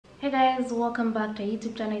Hey guys, welcome back to our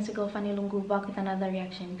YouTube channel. It's your girl Fanny Lungu back with another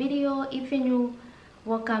reaction video. If you're new,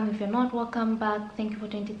 welcome. If you're not, welcome back. Thank you for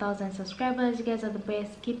 20,000 subscribers. You guys are the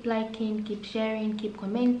best. Keep liking, keep sharing, keep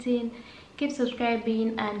commenting, keep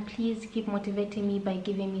subscribing, and please keep motivating me by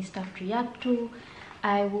giving me stuff to react to.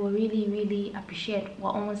 I will really appreciate.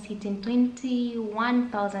 We're almost hitting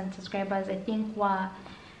 21,000 subscribers. I think we're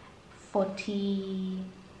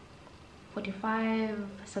 45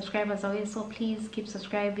 subscribers away, so please keep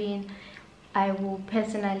subscribing. I will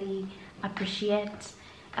personally appreciate.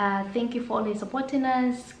 Thank you for always supporting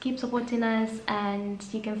us. Keep supporting us, and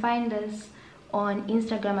you can find us on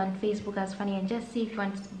Instagram and Facebook as Fanny&jessy. If you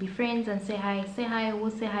want to be friends and say hi, we'll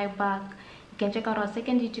say hi back. You can check out our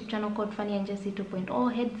second YouTube channel called Fanny&jessy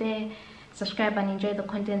 2.0. Head there, subscribe, and enjoy the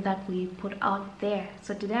content that we put out there.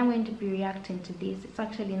 So today I'm going to be reacting to this. It's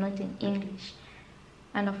actually not in English,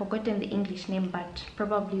 and I've forgotten the English name, but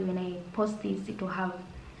probably when I post this it will have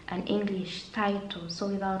an English title. So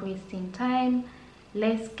without wasting time,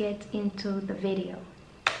 let's get into the video.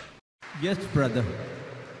 Yes, brother.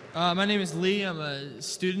 My name is Lee. I'm a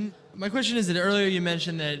student. My question is that earlier you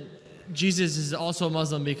mentioned that Jesus is also a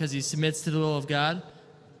Muslim because he submits to the will of God.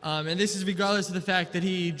 And this is regardless of the fact that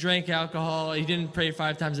he drank alcohol, he didn't pray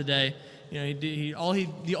 5 times a day. You know,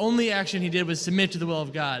 the only action he did was submit to the will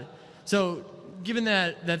of God. So given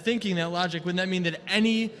that thinking, that logic, wouldn't that mean that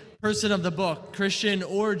any person of the book, Christian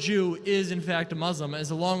or Jew, is in fact a Muslim,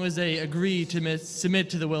 as long as they agree to submit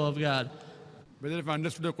to the will of God? Whether if I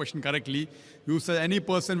understood your question correctly, you said any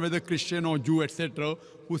person, whether Christian or Jew, etc.,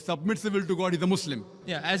 who submits the will to God is a Muslim.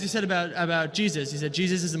 Yeah, as you said about Jesus, you said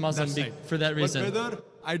Jesus is a Muslim for that reason. But whether,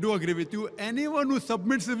 I do agree with you, anyone who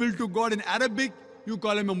submits the will to God in Arabic, you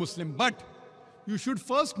call him a Muslim. But you should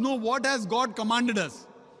first know what has God commanded us.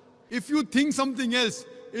 If you think something else,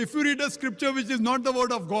 if you read a scripture which is not the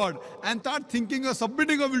word of God and start thinking or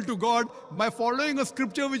submitting a will to God by following a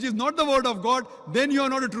scripture which is not the word of God, then you are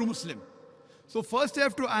not a true Muslim. So first you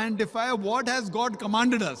have to identify what has God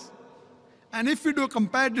commanded us. And if you do a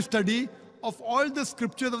comparative study of all the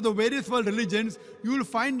scriptures of the various world religions, you will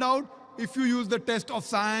find out, if you use the test of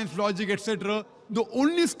science, logic, etc., the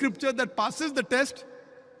only scripture that passes the test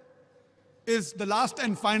is the last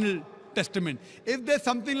and final Testament. If there's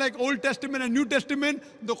something like Old Testament and New Testament,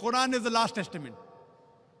 the Quran is the last testament.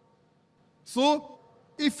 So,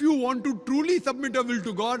 if you want to truly submit your will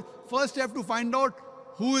to God, first you have to find out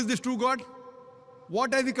who is this true God,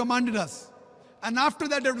 what has He commanded us, and after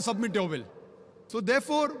that you have to submit your will. So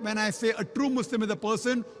therefore, when I say a true Muslim is a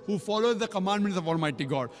person who follows the commandments of Almighty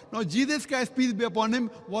God. Now Jesus Christ, peace be upon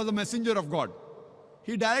Him, was a messenger of God.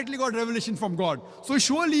 He directly got revelation from God. So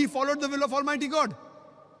surely He followed the will of Almighty God.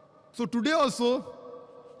 So today also,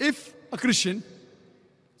 if a Christian,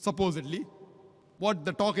 supposedly, what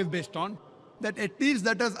the talk is based on, that at least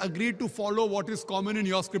let us agree to follow what is common in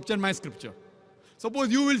your scripture and my scripture. Suppose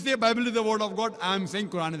you will say Bible is the word of God, I am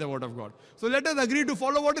saying Quran is the word of God. So let us agree to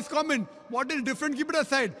follow what is common. What is different, keep it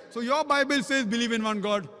aside. So your Bible says believe in one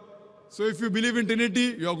God. So if you believe in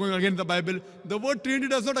Trinity, you are going against the Bible. The word Trinity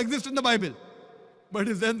does not exist in the Bible, but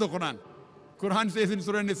it is there in the Quran. Quran says in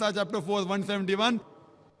Surah Nisa chapter 4, 171,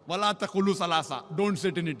 Wala taqulu salasa, don't say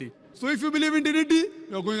Trinity. So if you believe in Trinity,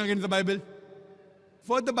 you are going against the Bible.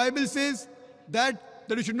 First, the Bible says that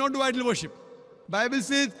you should not do idol worship. Bible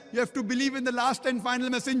says you have to believe in the last and final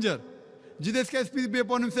messenger. Jesus Christ, peace be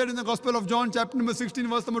upon Him, said in the Gospel of John, chapter number 16,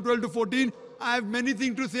 verse number 12 to 14, I have many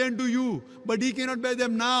things to say unto you, but ye cannot bear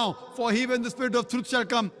them now. For He, when the Spirit of truth shall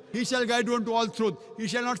come, He shall guide you unto all truth. He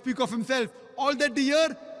shall not speak of Himself. All that ye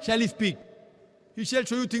hear shall He speak. He shall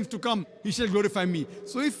show you things to come. He shall glorify me.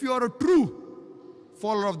 So if you are a true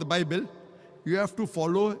follower of the Bible, you have to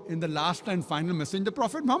follow in the last and final message, the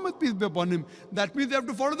Prophet Muhammad, peace be upon him. That means you have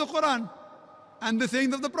to follow the Quran and the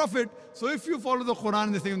sayings of the Prophet. So if you follow the Quran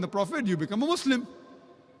and the sayings of the Prophet, you become a Muslim.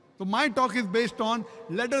 So my talk is based on,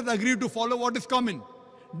 let us agree to follow what is common.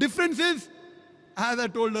 Differences, as I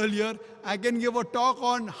told earlier, I can give a talk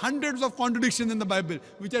on hundreds of contradictions in the Bible,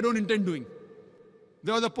 which I don't intend doing.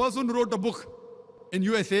 There was a person who wrote a book in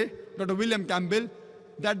USA, Dr. William Campbell,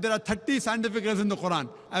 that there are 30 scientific errors in the Quran.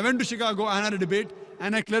 I went to Chicago and had a debate,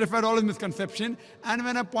 and I clarified all his misconception. And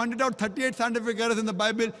when I pointed out 38 scientific errors in the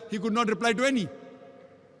Bible, he could not reply to any.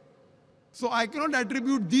 So I cannot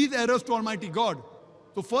attribute these errors to Almighty God.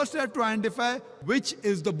 So first I have to identify which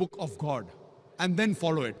is the book of God, and then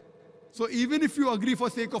follow it. So even if you agree for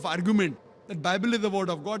sake of argument that Bible is the word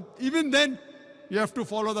of God, even then you have to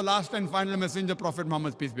follow the last and final messenger, Prophet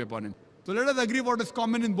Muhammad, peace be upon him. So let us agree what is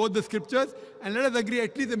common in both the scriptures, and let us agree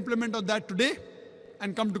at least implement on that today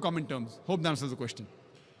and come to common terms. Hope that answers the question.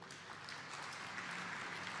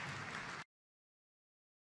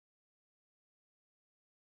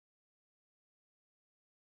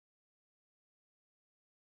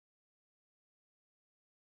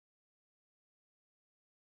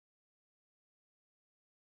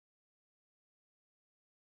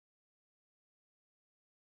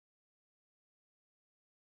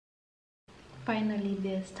 Finally,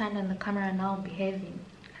 the stand and the camera now behaving.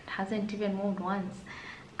 It hasn't even moved once.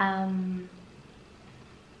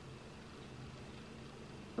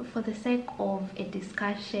 For the sake of a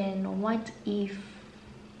discussion, what if,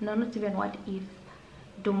 no, not even what if,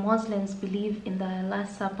 do Muslims believe in the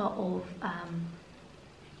Last Supper of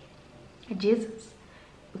Jesus?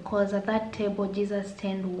 Because at that table, Jesus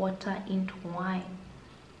turned water into wine.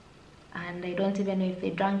 And I don't even know if they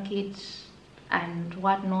drank it and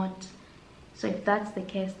whatnot. So if that's the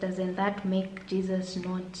case, doesn't that make Jesus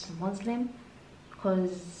not Muslim?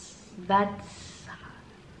 Because that's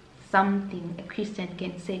something a Christian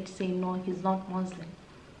can say to say, no, he's not Muslim.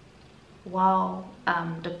 Wow,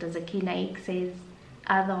 Dr. Zakir Naik says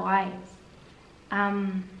otherwise.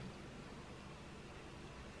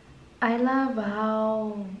 I love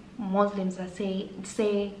how Muslims are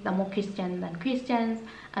say they're more Christian than Christians,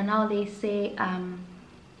 and how they say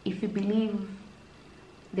if you believe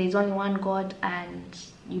there's only one God and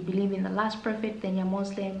you believe in the last prophet, then you're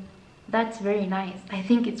Muslim. That's very nice. I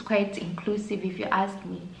think it's quite inclusive if you ask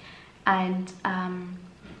me. And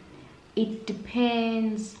it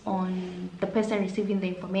depends on the person receiving the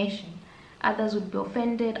information. Others would be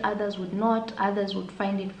offended, others would not, others would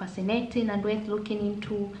find it fascinating and worth looking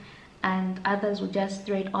into, and others would just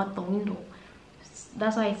throw it out the window.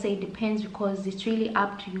 That's why I say it depends, because it's really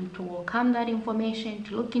up to you to welcome that information,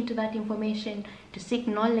 to look into that information, to seek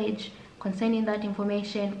knowledge concerning that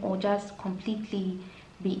information, or just completely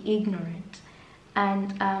be ignorant.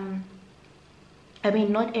 And I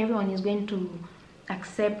mean, not everyone is going to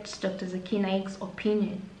accept Dr. Zakir Naik's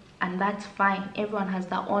opinion, and that's fine. Everyone has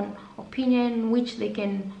their own opinion, which they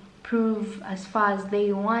can prove as far as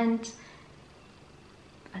they want.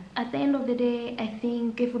 At the end of the day, I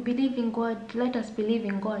think if we believe in God, let us believe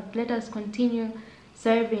in God. Let us continue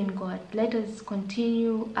serving God. Let us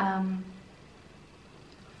continue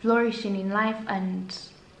flourishing in life and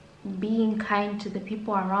being kind to the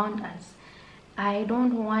people around us. I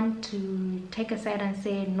don't want to take a side and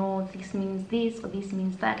say, no, this means this or this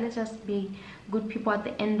means that. Let's just be good people at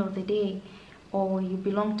the end of the day. Or you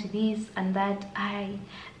belong to this and that. I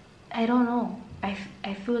don't know.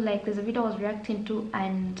 I feel like there's a video I was reacting to,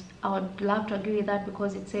 and I would love to agree with that,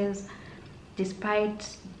 because it says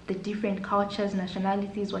despite the different cultures,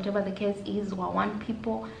 nationalities, whatever the case is, we're one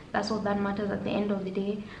people. That's all that matters at the end of the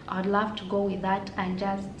day. I would love to go with that, and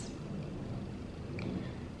just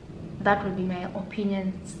that would be my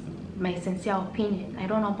opinion, my sincere opinion. I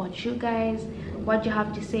don't know about you guys. What do you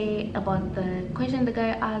have to say about the question the guy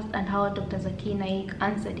asked and how Dr. Zakir Naik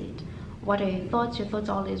answered it? What are your thoughts? Your thoughts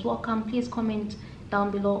are always welcome. Please comment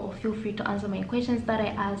down below, or feel free to answer my questions that I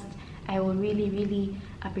asked. I will really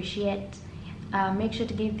appreciate. Make sure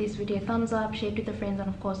to give this video a thumbs up, share it with your friends, and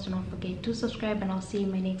of course do not forget to subscribe, and I'll see you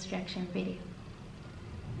in my next reaction video.